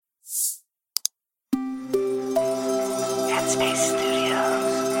Headspace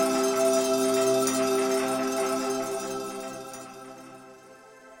Studios.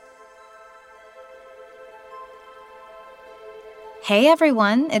 Hey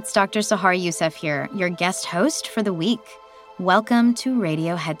everyone, it's Dr. Sahar Youssef here, your guest host for the week. Welcome to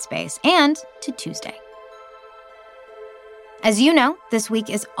Radio Headspace and to Tuesday. As you know, this week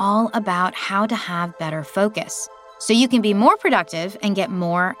is all about how to have better focus so you can be more productive and get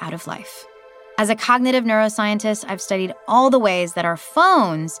more out of life. As a cognitive neuroscientist, I've studied all the ways that our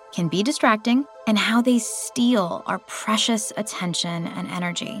phones can be distracting and how they steal our precious attention and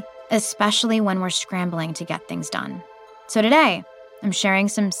energy, especially when we're scrambling to get things done. So today, I'm sharing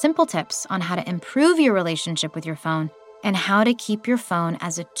some simple tips on how to improve your relationship with your phone and how to keep your phone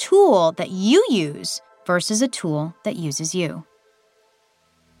as a tool that you use versus a tool that uses you.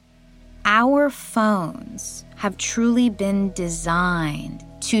 Our phones have truly been designed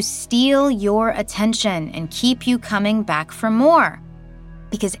to steal your attention and keep you coming back for more.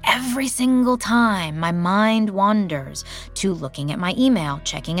 Because every single time my mind wanders to looking at my email,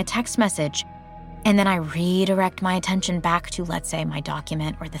 checking a text message, and then I redirect my attention back to, let's say, my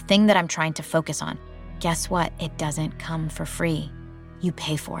document or the thing that I'm trying to focus on, guess what? It doesn't come for free. You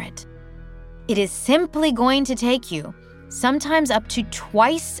pay for it. It is simply going to take you sometimes up to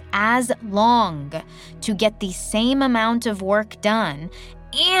twice as long to get the same amount of work done,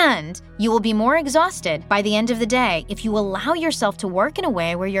 and you will be more exhausted by the end of the day if you allow yourself to work in a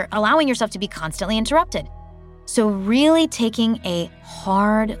way where you're allowing yourself to be constantly interrupted. So really taking a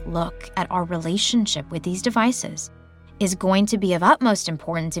hard look at our relationship with these devices is going to be of utmost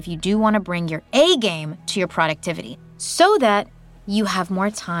importance if you do want to bring your A game to your productivity so that you have more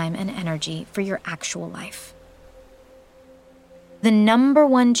time and energy for your actual life. The number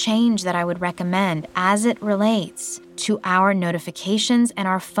one change that I would recommend as it relates to our notifications and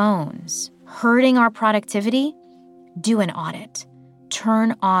our phones hurting our productivity, do an audit.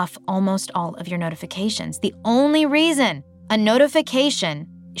 Turn off almost all of your notifications. The only reason a notification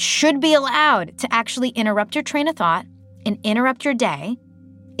should be allowed to actually interrupt your train of thought and interrupt your day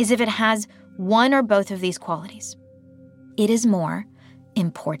is if it has one or both of these qualities. It is more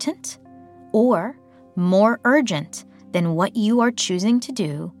important or more urgent than what you are choosing to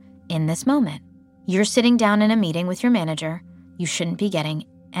do in this moment. You're sitting down in a meeting with your manager. You shouldn't be getting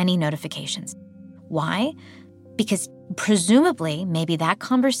any notifications. Why? Because presumably, maybe that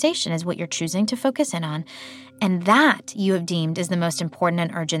conversation is what you're choosing to focus in on, and that you have deemed is the most important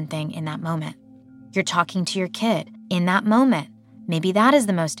and urgent thing in that moment. You're talking to your kid in that moment. Maybe that is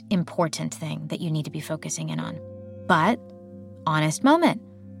the most important thing that you need to be focusing in on. But, honest moment,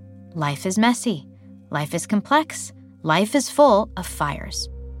 life is messy. Life is complex. Life is full of fires.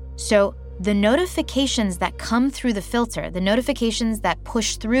 So the notifications that come through the filter, the notifications that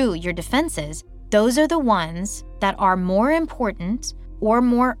push through your defenses, those are the ones that are more important or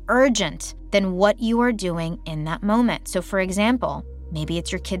more urgent than what you are doing in that moment. So for example, maybe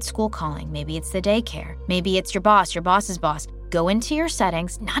it's your kid's school calling, maybe it's the daycare, maybe it's your boss's boss. Go into your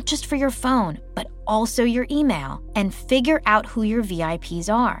settings, not just for your phone, but also your email, and figure out who your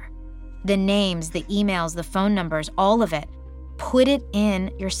VIPs are. The names, the emails, the phone numbers, all of it. Put it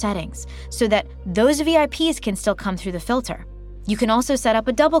in your settings so that those VIPs can still come through the filter. You can also set up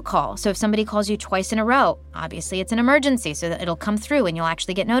a double call. So if somebody calls you twice in a row, obviously it's an emergency so that it'll come through and you'll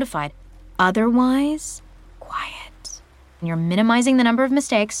actually get notified. Otherwise, quiet. You're minimizing the number of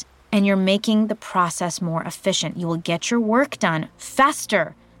mistakes and you're making the process more efficient. You will get your work done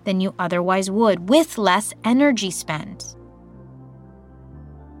faster than you otherwise would with less energy spent.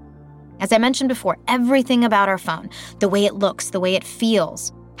 As I mentioned before, everything about our phone, the way it looks, the way it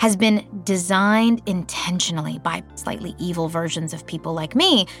feels, has been designed intentionally by slightly evil versions of people like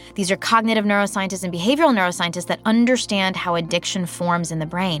me. These are cognitive neuroscientists and behavioral neuroscientists that understand how addiction forms in the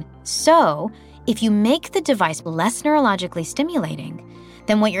brain. So, if you make the device less neurologically stimulating,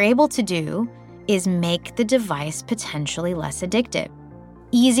 then what you're able to do is make the device potentially less addictive.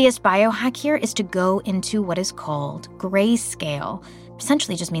 Easiest biohack here is to go into what is called grayscale.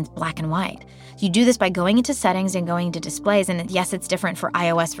 Essentially just means black and white. You do this by going into settings and going into displays, and yes, it's different for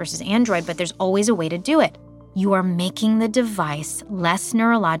iOS versus Android, but there's always a way to do it. You are making the device less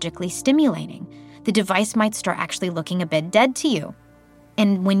neurologically stimulating. The device might start actually looking a bit dead to you.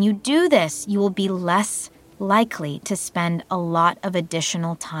 And when you do this, you will be less likely to spend a lot of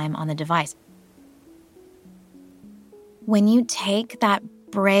additional time on the device. When you take that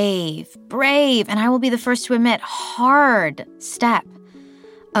brave, and I will be the first to admit, hard step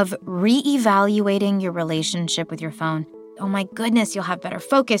of reevaluating your relationship with your phone, oh my goodness, you'll have better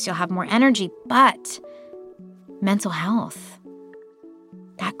focus, you'll have more energy, but mental health,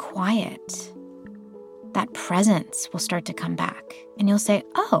 that quiet, that presence will start to come back. And you'll say,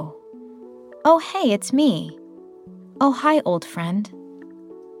 oh, hey, it's me. Oh, hi, old friend.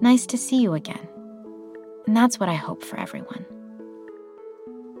 Nice to see you again. And that's what I hope for everyone.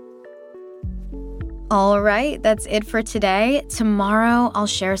 All right, that's it for today. Tomorrow, I'll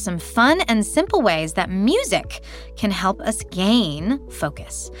share some fun and simple ways that music can help us gain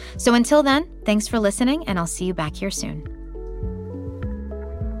focus. So until then, thanks for listening, and I'll see you back here soon.